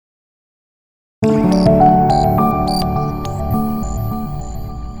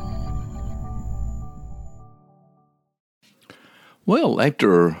Well,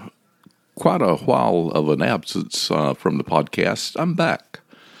 after quite a while of an absence from the podcast, I'm back.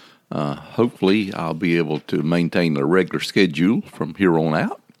 Hopefully, I'll be able to maintain a regular schedule from here on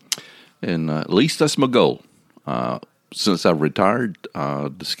out, and at least that's my goal. Since I've retired,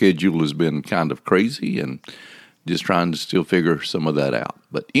 the schedule has been kind of crazy, and just trying to still figure some of that out.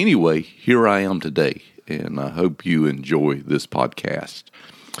 But anyway, here I am today, and I hope you enjoy this podcast.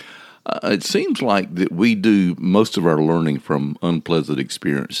 It seems like that we do most of our learning from unpleasant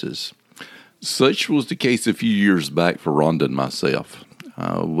experiences. Such was the case a few years back for Rhonda and myself.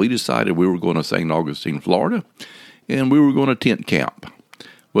 We decided we were going to Saint Augustine, Florida, and we were going to tent camp.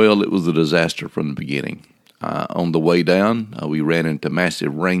 Well, it was a disaster from the beginning. On the way down, we ran into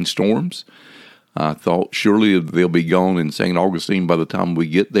massive rainstorms. I thought surely they'll be gone in Saint Augustine by the time we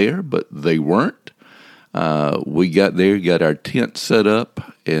get there, but they weren't. We got there, got our tent set up,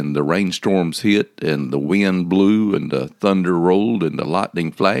 and the rainstorms hit, and the wind blew, and the thunder rolled, and the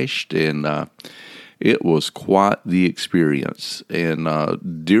lightning flashed, and it was quite the experience.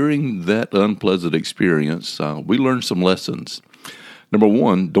 And during that unpleasant experience, we learned some lessons. Number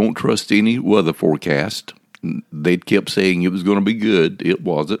one, don't trust any weather forecast. They kept saying it was going to be good. It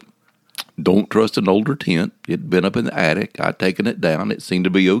wasn't. Don't trust an older tent. It'd been up in the attic. I'd taken it down. It seemed to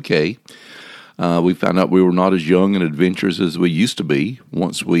be okay. We found out we were not as young and adventurous as we used to be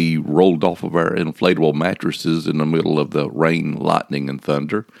once we rolled off of our inflatable mattresses in the middle of the rain, lightning, and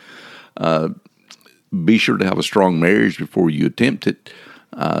thunder. Be sure to have a strong marriage before you attempt it.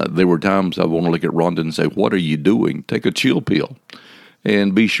 There were times I want to look at Rhonda and say, what are you doing? Take a chill pill.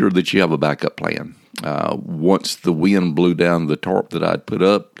 And be sure that you have a backup plan. Once the wind blew down the tarp that I'd put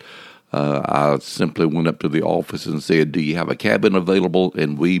up, I simply went up to the office and said, do you have a cabin available?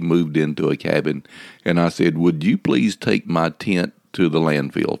 And we moved into a cabin. And I said, would you please take my tent to the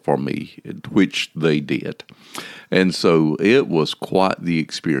landfill for me? Which they did. And so it was quite the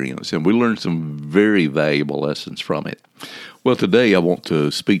experience. And we learned some very valuable lessons from it. Well, today I want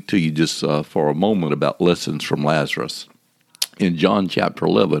to speak to you just for a moment about lessons from Lazarus. In John chapter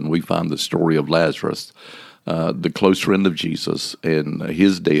 11, we find the story of Lazarus, the close friend of Jesus, and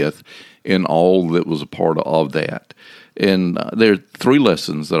his death, and all that was a part of that. And there are three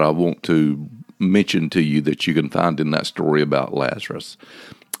lessons that I want to mention to you that you can find in that story about Lazarus.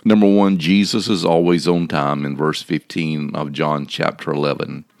 Number one, Jesus is always on time in verse 15 of John chapter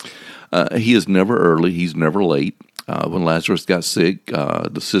 11. He is never early, he's never late. When Lazarus got sick,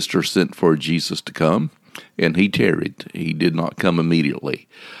 the sister sent for Jesus to come, and he tarried. He did not come immediately.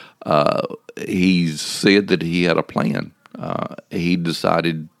 He said that he had a plan. He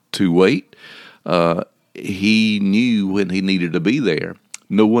decided to wait. He knew when he needed to be there.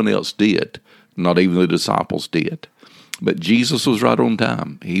 No one else did. Not even the disciples did. But Jesus was right on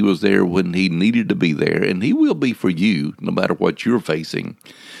time. He was there when he needed to be there, and he will be for you no matter what you're facing.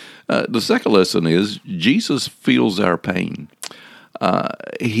 The second lesson is Jesus feels our pain.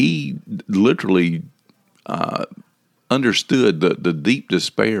 He literally understood the deep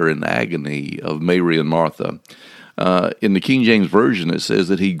despair and agony of Mary and Martha. In the King James Version, it says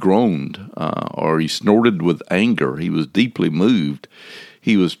that he groaned or he snorted with anger. He was deeply moved.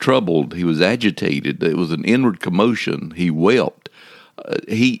 He was troubled. He was agitated. It was an inward commotion. He wept.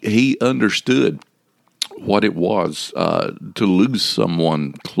 He understood what it was to lose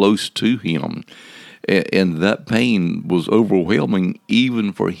someone close to him. And that pain was overwhelming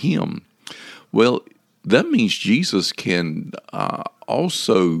even for him. Well, that means Jesus can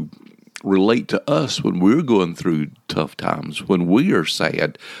also relate to us when we're going through tough times, when we are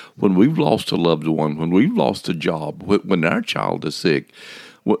sad, when we've lost a loved one, when we've lost a job, when our child is sick.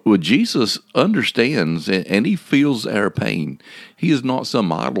 When Jesus understands and he feels our pain. He is not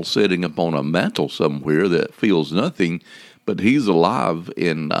some idol sitting upon a mantle somewhere that feels nothing, but he's alive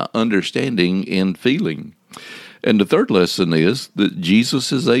in understanding and feeling. And the third lesson is that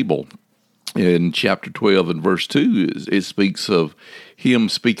Jesus is able. In chapter 12 and verse 2, it speaks of him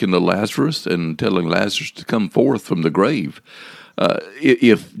speaking to Lazarus and telling Lazarus to come forth from the grave.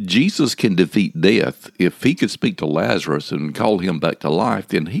 If Jesus can defeat death, if he could speak to Lazarus and call him back to life,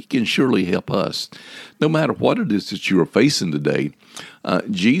 then he can surely help us. No matter what it is that you are facing today,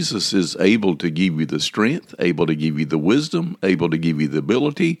 Jesus is able to give you the strength, able to give you the wisdom, able to give you the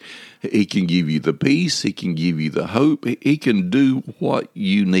ability. He can give you the peace. He can give you the hope. He can do what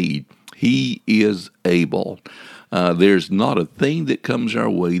you need. He is able. There's not a thing that comes our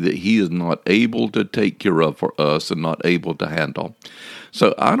way that he is not able to take care of for us and not able to handle.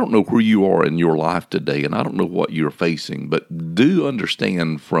 So I don't know where you are in your life today, and I don't know what you're facing, but do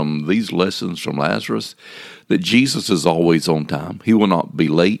understand from these lessons from Lazarus that Jesus is always on time. He will not be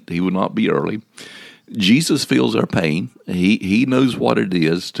late. He will not be early. Jesus feels our pain. He knows what it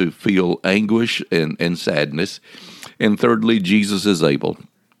is to feel anguish and sadness. And thirdly, Jesus is able.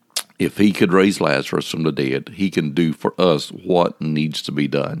 If he could raise Lazarus from the dead, he can do for us what needs to be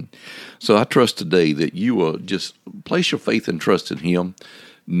done. So I trust today that you will just place your faith and trust in him,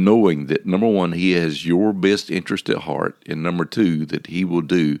 knowing that, number one, he has your best interest at heart, and number two, that he will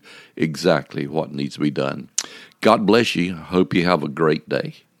do exactly what needs to be done. God bless you. I hope you have a great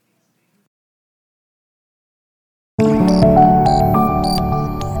day.